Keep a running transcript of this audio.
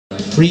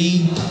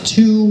3,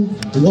 2,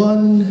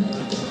 1.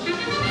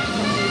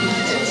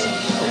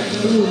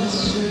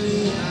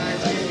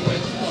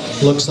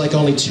 Looks like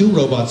only 2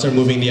 robots are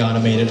moving the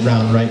automated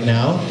round right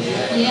now.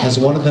 Yeah. As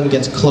one of them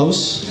gets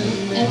close.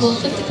 And will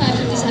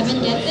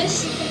 55-57 get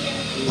this?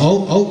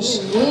 Oh,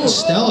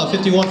 Stella,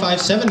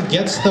 5157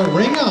 gets the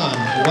ring on.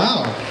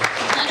 Wow.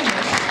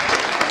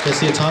 Gets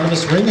the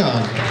autonomous ring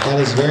on. That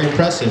is very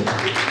impressive.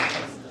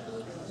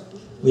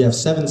 We have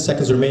 7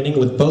 seconds remaining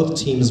with both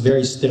teams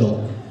very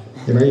still.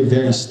 They're very,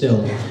 very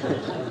still.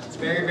 It's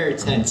very, very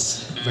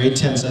tense. Very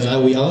tense.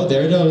 Oh,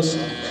 there it goes.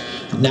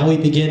 Now we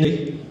begin.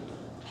 3,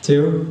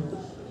 2,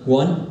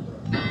 1.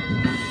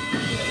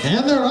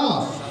 And they're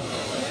off.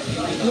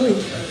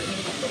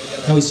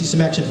 Now we see some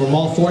action from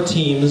all 4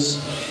 teams.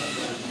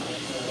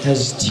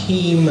 As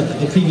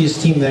the previous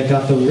team that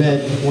got the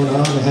red one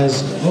on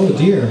has, oh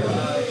dear,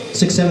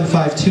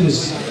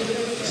 6752's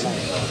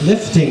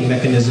lifting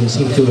mechanism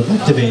seems to have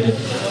activated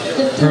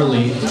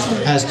early,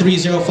 as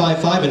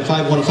 3055 and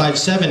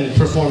 5157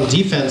 perform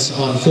defense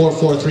on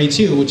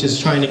 4432, which is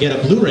trying to get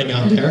a blue ring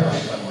out there.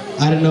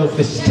 I don't know if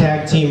this is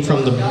tag team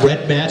from the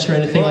red match or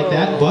anything like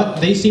that, but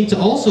they seem to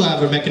also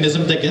have a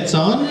mechanism that gets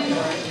on.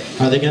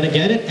 Are they going to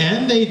get it?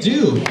 And they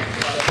do.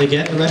 They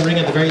get the red ring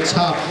at the very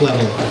top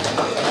level.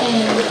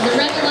 And the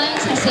Red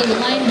Alliance has a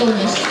line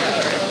bonus.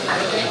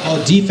 Oh,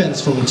 defense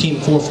from team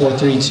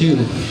 4432,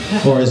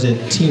 or is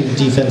it team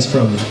defense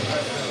from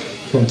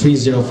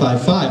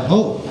 3055?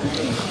 Oh,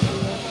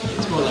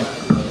 It's more like.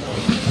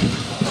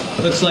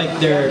 Looks like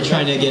they're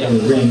trying to get a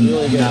ring,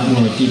 not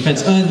more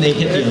defense. And they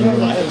hit the other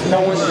one.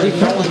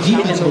 The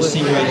defense we're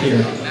seeing right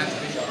here.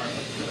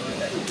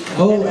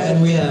 Oh,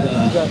 and we have.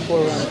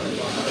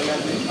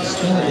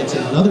 Stella gets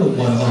another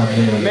one on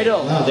there.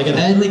 Middle. Wow, they got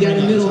And they got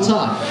a middle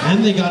top.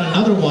 And they got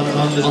another one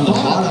on the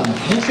bottom.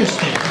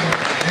 Interesting.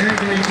 Very,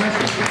 very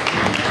impressive.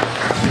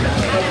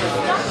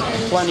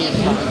 Plenty of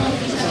time.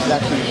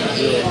 Exactly.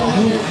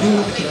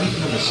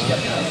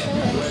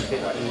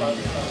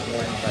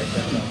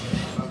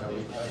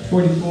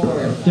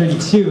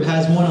 44-32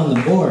 has one on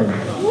the board.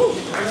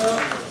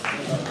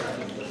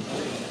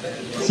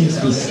 Seems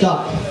to be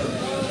stuck.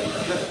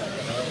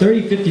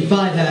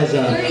 30-55 has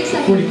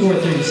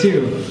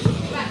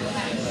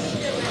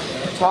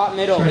 44-32. Top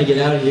middle. Trying to get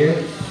out of here.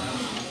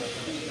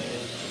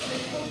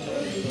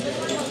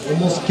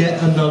 Almost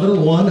get another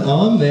one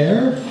on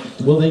there.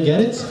 Will they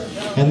get it?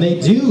 And they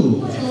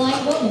do. It's a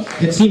line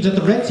bonus. It seems that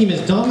the red team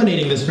is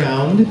dominating this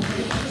round.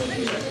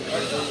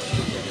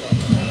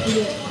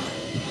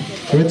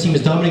 The red team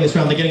is dominating this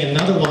round. They're getting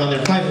another one on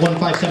there.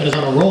 5157 is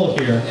on a roll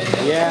here.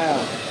 Yeah.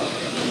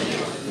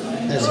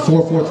 As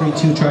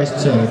 4432 tries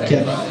to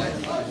get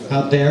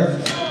out there.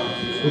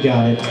 We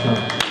got it.